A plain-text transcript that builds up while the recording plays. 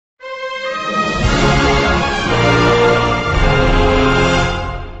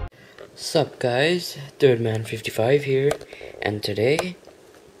Sup guys, ThirdMan55 here, and today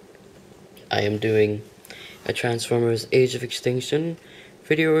I am doing a Transformers Age of Extinction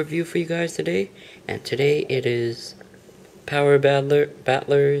video review for you guys today, and today it is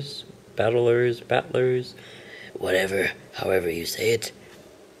Battlers, whatever, however you say it,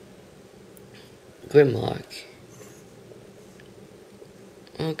 Grimlock.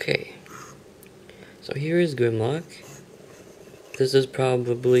 Okay, so here is Grimlock. This is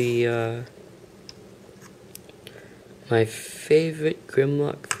probably my favorite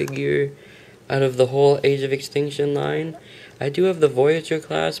Grimlock figure out of the whole Age of Extinction line. I do have the Voyager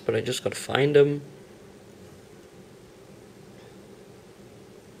class, but I just gotta find them.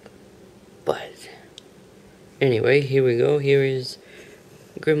 But anyway, here we go. Here is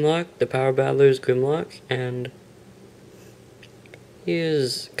Grimlock, the Power Battlers Grimlock, and he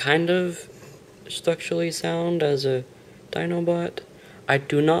is kind of structurally sound as a Dinobot. I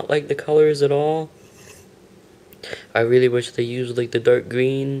do not like the colors at all. I really wish they used like the dark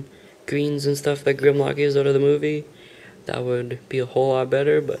greens and stuff that Grimlock is out of the movie. That would be a whole lot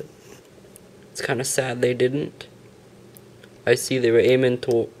better, but it's kind of sad they didn't. I see they were aiming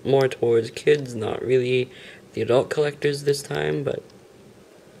more towards kids, not really the adult collectors this time, but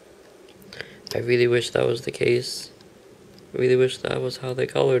I really wish that was the case. I really wish that was how they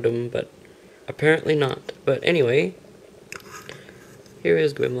colored them, but apparently not. But anyway, here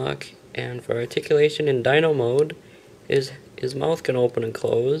is Grimlock, and for articulation in Dino mode, his mouth can open and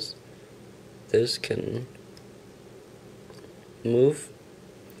close. This can move,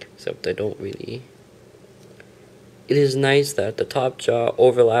 except I don't really. It is nice that the top jaw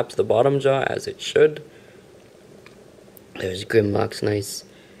overlaps the bottom jaw as it should. There's Grimlock's nice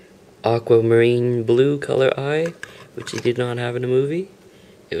aquamarine blue color eye, which he did not have in the movie.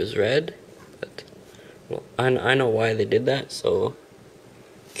 It was red, but well, I know why they did that, so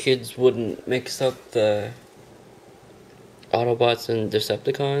kids wouldn't mix up the Autobots and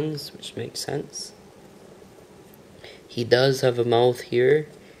Decepticons, which makes sense. He does have a mouth here,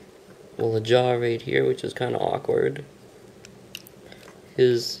 well, a jaw right here, which is kind of awkward.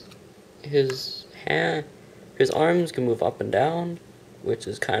 His arms can move up and down, which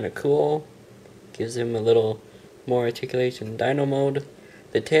is kind of cool. Gives him a little more articulation in Dino mode.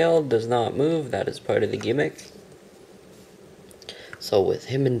 The tail does not move, that is part of the gimmick. So with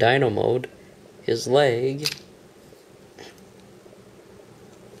him in Dino mode, his leg,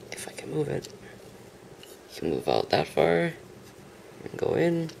 if I can move it, he can move out that far and go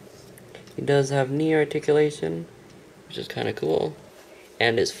in. He does have knee articulation, which is kind of cool.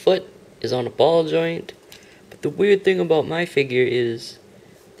 And his foot is on a ball joint. But the weird thing about my figure is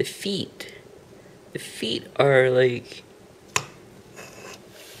the feet. The feet are like,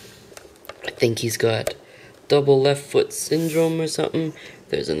 I think he's got double left foot syndrome or something.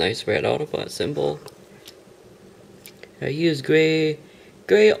 There's a nice red Autobot symbol. I use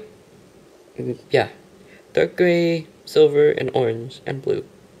dark gray, silver, and orange, and blue,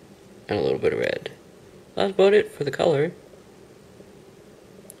 and a little bit of red. That's about it for the color.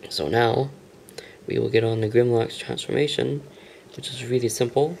 So now, we will get on the Grimlock's transformation, which is really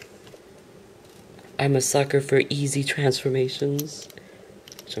simple. I'm a sucker for easy transformations,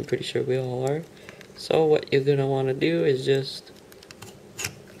 which I'm pretty sure we all are. So what you're going to want to do is just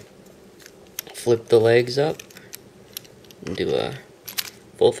flip the legs up and do a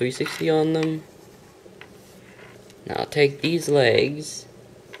full 360 on them. Now take these legs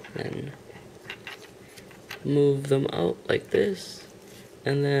and move them out like this,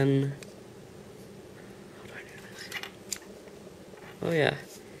 and then, how do I do this? Oh yeah,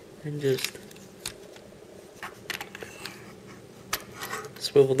 and just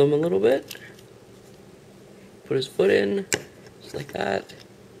swivel them a little bit. Put his foot in, just like that.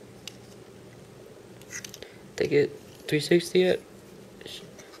 Take it, 360 it.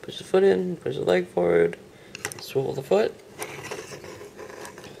 Push the foot in, push the leg forward, swivel the foot.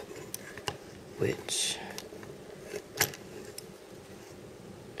 Which,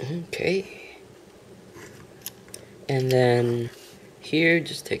 okay. And then here,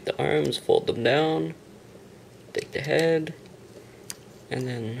 just take the arms, fold them down, take the head, and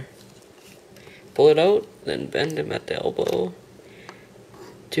then pull it out, then bend him at the elbow.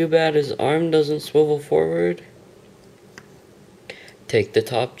 Too bad his arm doesn't swivel forward. Take the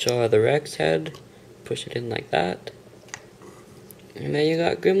top jaw of the Rex head, push it in like that. And then you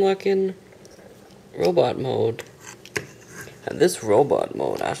got Grimlock in robot mode. And this robot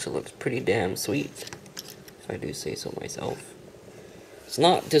mode actually looks pretty damn sweet, if I do say so myself. It's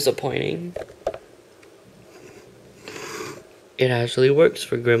not disappointing. It actually works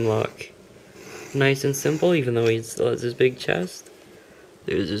for Grimlock. Nice and simple, even though he still has his big chest.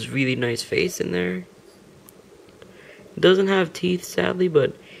 There's this really nice face in there. He doesn't have teeth, sadly,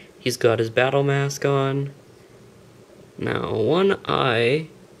 but he's got his battle mask on. Now, one eye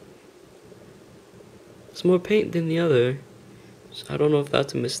is more paint than the other, so I don't know if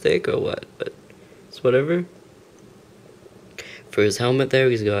that's a mistake or what, but it's whatever. For his helmet there,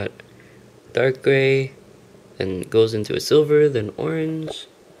 he's got dark gray, then goes into a silver, then orange.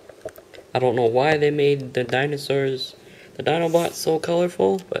 I don't know why they made the dinosaurs, the Dinobots, so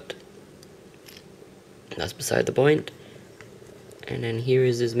colorful, but that's beside the point. And then here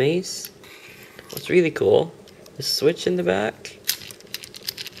is his mace. What's really cool, the switch in the back.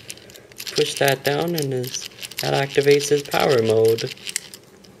 Push that down and that activates his power mode.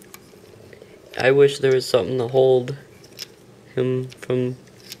 I wish there was something to hold him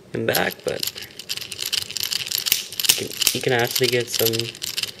back, but you can actually get some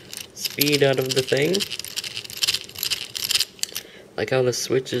speed out of the thing. Like how the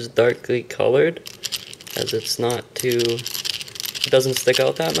switch is darkly colored, as it doesn't stick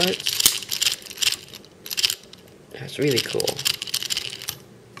out that much. That's really cool.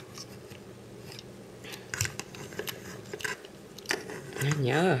 And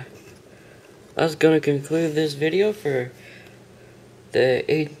yeah, that's gonna conclude this video for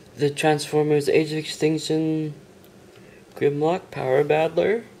the Transformers Age of Extinction Grimlock Power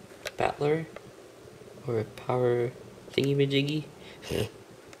Battler, or Power Thingy-majiggy.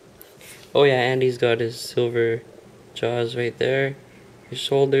 Oh yeah, Andy's got his silver jaws right there, his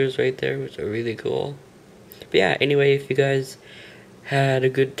shoulders right there, which are really cool. But yeah, anyway, if you guys had a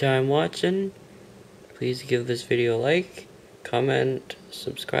good time watching, please give this video a like, comment,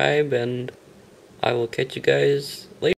 subscribe, and I will catch you guys later.